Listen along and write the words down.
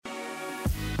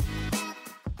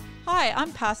Hi,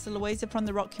 I'm Pastor Louisa from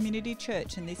the Rock Community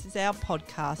Church, and this is our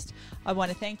podcast. I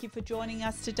want to thank you for joining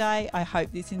us today. I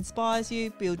hope this inspires you,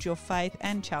 builds your faith,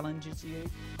 and challenges you.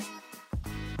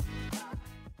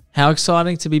 How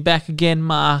exciting to be back again.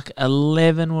 Mark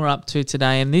 11 we're up to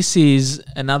today, and this is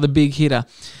another big hitter.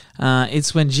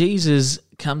 It's when Jesus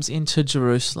comes into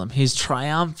Jerusalem, his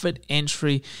triumphant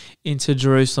entry into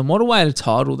Jerusalem. What a way to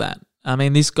title that. I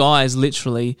mean, this guy is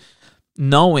literally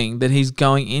knowing that he's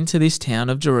going into this town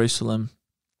of Jerusalem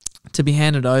to be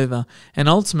handed over and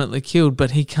ultimately killed,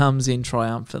 but he comes in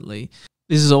triumphantly.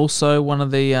 This is also one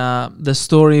of the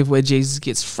story of where Jesus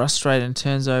gets frustrated and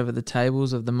turns over the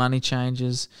tables of the money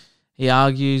changers. He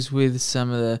argues with some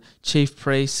of the chief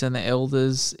priests and the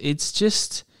elders. It's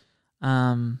just,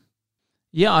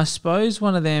 I suppose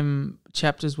one of them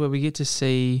chapters where we get to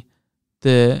see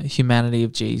the humanity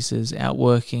of Jesus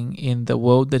outworking in the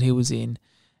world that he was in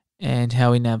and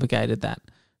how he navigated that.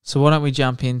 So why don't we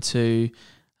jump into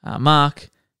Mark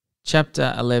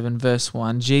chapter 11, verse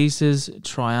 1, Jesus'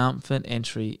 triumphant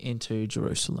entry into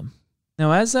Jerusalem.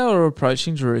 Now as they were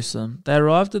approaching Jerusalem, they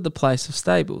arrived at the place of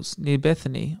stables near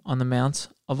Bethany on the Mount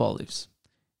of Olives.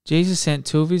 Jesus sent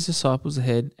two of his disciples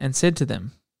ahead and said to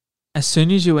them, "As soon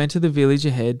as you enter the village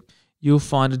ahead, you will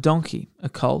find a donkey, a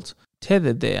colt,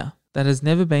 tethered there that has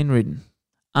never been ridden.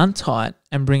 Untie it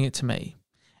and bring it to me.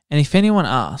 And if anyone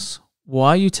asks, 'Why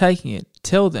are you taking it?'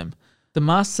 tell them, 'The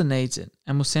master needs it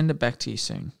and will send it back to you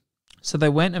soon.'" So they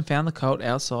went and found the colt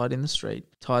outside in the street,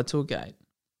 tied to a gate.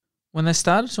 When they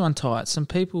started to untie it, some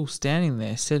people standing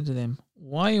there said to them,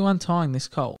 "Why are you untying this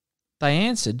colt?" They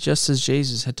answered just as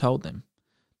Jesus had told them,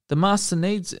 "The master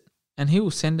needs it, and he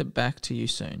will send it back to you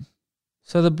soon."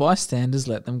 So the bystanders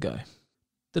let them go.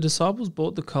 The disciples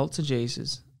brought the colt to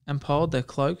Jesus and piled their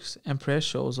cloaks and prayer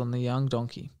shawls on the young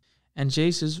donkey, and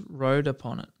Jesus rode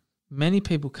upon it. Many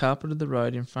people carpeted the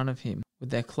road in front of him with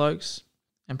their cloaks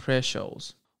and prayer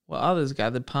shawls, while others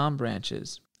gathered palm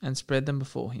branches and spread them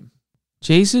before him.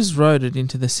 Jesus rode it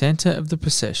into the center of the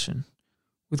procession,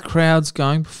 with crowds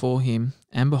going before him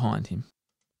and behind him.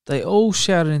 They all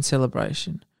shouted in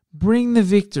celebration, "Bring the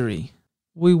victory!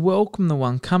 We welcome the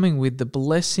one coming with the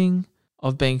blessing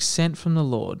of being sent from the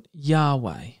Lord,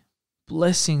 Yahweh.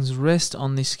 Blessings rest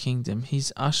on this kingdom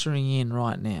he's ushering in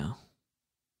right now.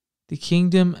 The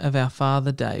kingdom of our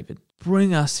father David.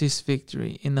 Bring us this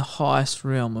victory in the highest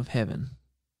realm of heaven."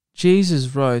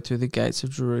 Jesus rode through the gates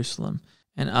of Jerusalem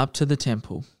and up to the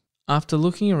temple. After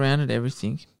looking around at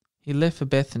everything, he left for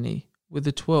Bethany with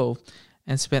the 12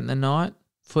 and spent the night,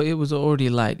 for it was already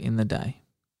late in the day.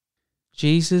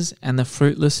 Jesus and the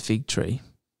fruitless fig tree.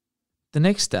 The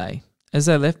next day, as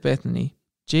they left Bethany,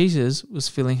 Jesus was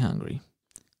feeling hungry.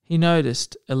 He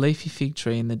noticed a leafy fig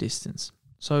tree in the distance,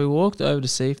 so he walked over to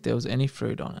see if there was any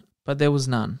fruit on it. But there was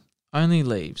none, only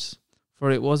leaves, for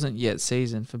it wasn't yet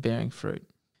season for bearing fruit.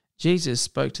 Jesus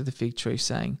spoke to the fig tree,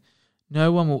 saying,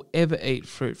 "No one will ever eat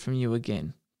fruit from you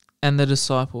again." And the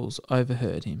disciples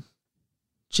overheard him.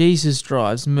 Jesus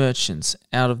drives merchants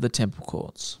out of the temple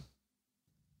courts.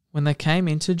 When they came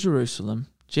into Jerusalem,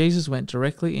 Jesus went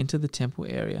directly into the temple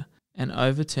area and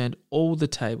overturned all the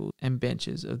tables and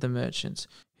benches of the merchants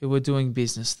who were doing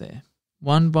business there.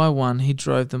 One by one he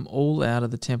drove them all out of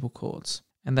the temple courts,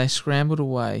 and they scrambled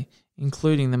away,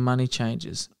 including the money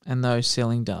changers and those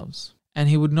selling doves. And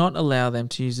he would not allow them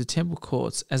to use the temple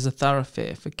courts as a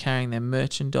thoroughfare for carrying their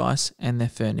merchandise and their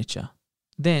furniture.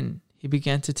 Then he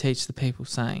began to teach the people,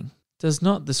 saying, "Does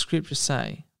not the scripture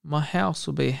say, 'My house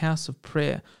will be a house of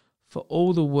prayer for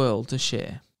all the world to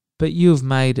share'? But you have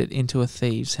made it into a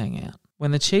thieves' hangout."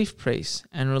 When the chief priests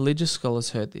and religious scholars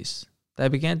heard this, they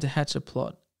began to hatch a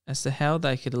plot as to how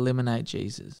they could eliminate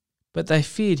Jesus. But they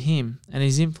feared him and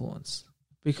his influence,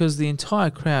 because the entire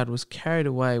crowd was carried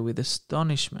away with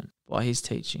astonishment by his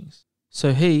teachings.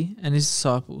 So he and his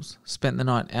disciples spent the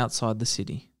night outside the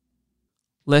city.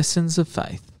 Lessons of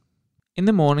faith. In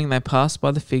the morning they passed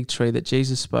by the fig tree that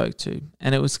Jesus spoke to,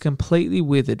 and it was completely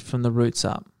withered from the roots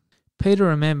up. Peter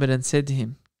remembered and said to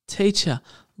him, "Teacher,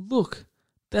 look,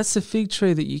 that's the fig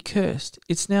tree that you cursed.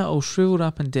 It's now all shriveled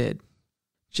up and dead."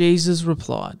 Jesus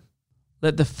replied,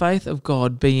 "Let the faith of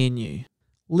God be in you.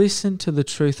 Listen to the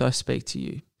truth I speak to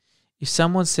you. If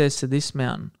someone says to this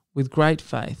mountain, with great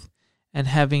faith, and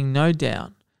having no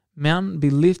doubt, 'Mountain, be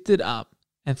lifted up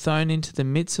and thrown into the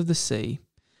midst of the sea,'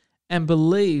 and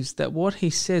believes that what he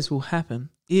says will happen,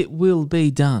 it will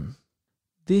be done.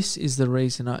 This is the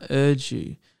reason I urge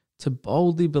you to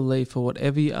boldly believe for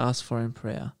whatever you ask for in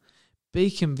prayer. Be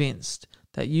convinced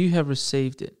that you have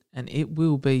received it, and it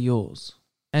will be yours.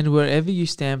 And wherever you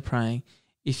stand praying,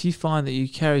 if you find that you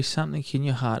carry something in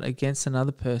your heart against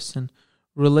another person,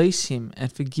 Release him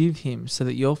and forgive him, so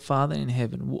that your Father in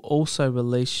heaven will also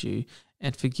release you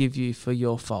and forgive you for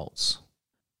your faults.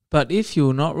 But if you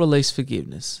will not release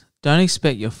forgiveness, don't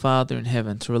expect your Father in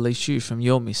heaven to release you from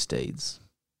your misdeeds."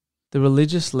 The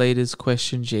religious leaders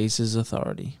questioned Jesus'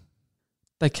 authority.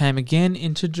 They came again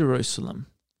into Jerusalem,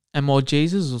 and while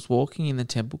Jesus was walking in the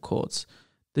temple courts,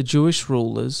 the Jewish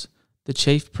rulers, the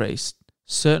chief priests,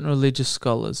 certain religious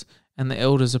scholars, and the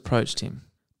elders approached him.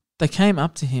 They came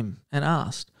up to him and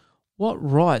asked, "What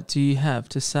right do you have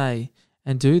to say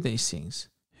and do these things?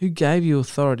 Who gave you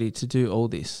authority to do all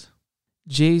this?"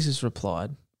 Jesus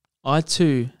replied, "I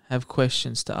too have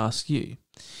questions to ask you.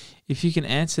 If you can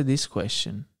answer this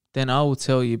question, then I will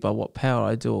tell you by what power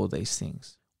I do all these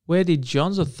things. Where did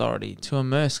John's authority to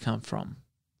immerse come from?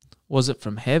 Was it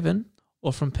from heaven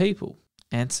or from people?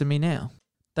 Answer me now."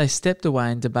 They stepped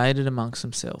away and debated amongst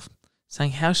themselves,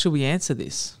 saying, "How shall we answer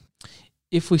this?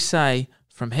 If we say,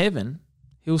 'From heaven,'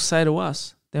 he will say to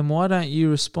us, 'Then why don't you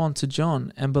respond to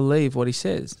John and believe what he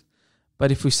says?'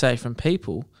 But if we say, 'From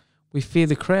people,' we fear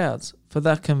the crowds, for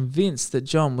they're convinced that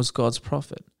John was God's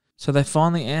prophet." So they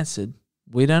finally answered,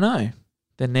 "We don't know."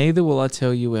 "Then neither will I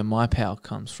tell you where my power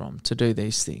comes from to do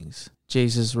these things,"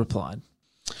 Jesus replied.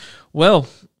 Well,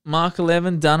 Mark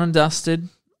 11, done and dusted.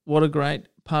 What a great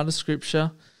part of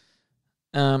Scripture.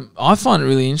 I find it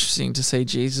really interesting to see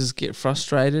Jesus get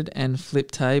frustrated and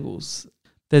flip tables.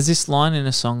 There's this line in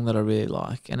a song that I really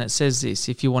like, and it says this: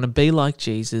 if you want to be like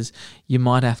Jesus, you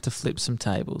might have to flip some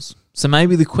tables. So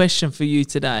maybe the question for you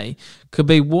today could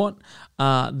be, what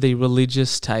are the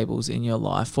religious tables in your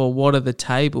life, or what are the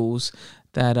tables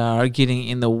that are getting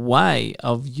in the way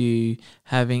of you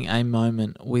having a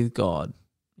moment with God?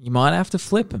 You might have to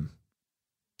flip them.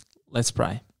 Let's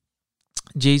pray.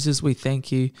 Jesus, we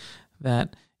thank you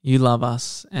that you love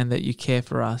us and that you care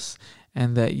for us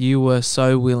and that you were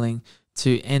so willing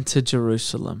to enter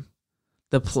Jerusalem,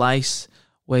 the place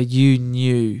where you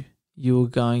knew you were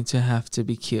going to have to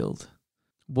be killed.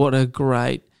 What a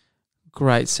great,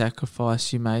 great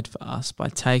sacrifice you made for us by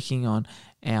taking on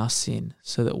our sin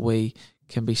so that we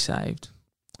can be saved.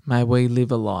 May we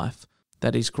live a life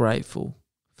that is grateful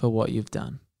for what you've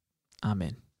done.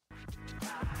 Amen.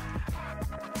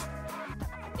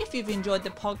 If you've enjoyed the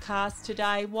podcast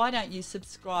today, why don't you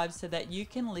subscribe so that you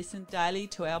can listen daily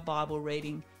to our Bible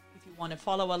reading? If you want to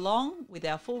follow along with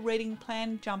our full reading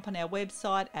plan, jump on our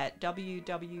website at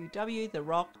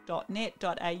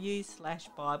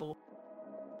www.therock.net.au/Bible.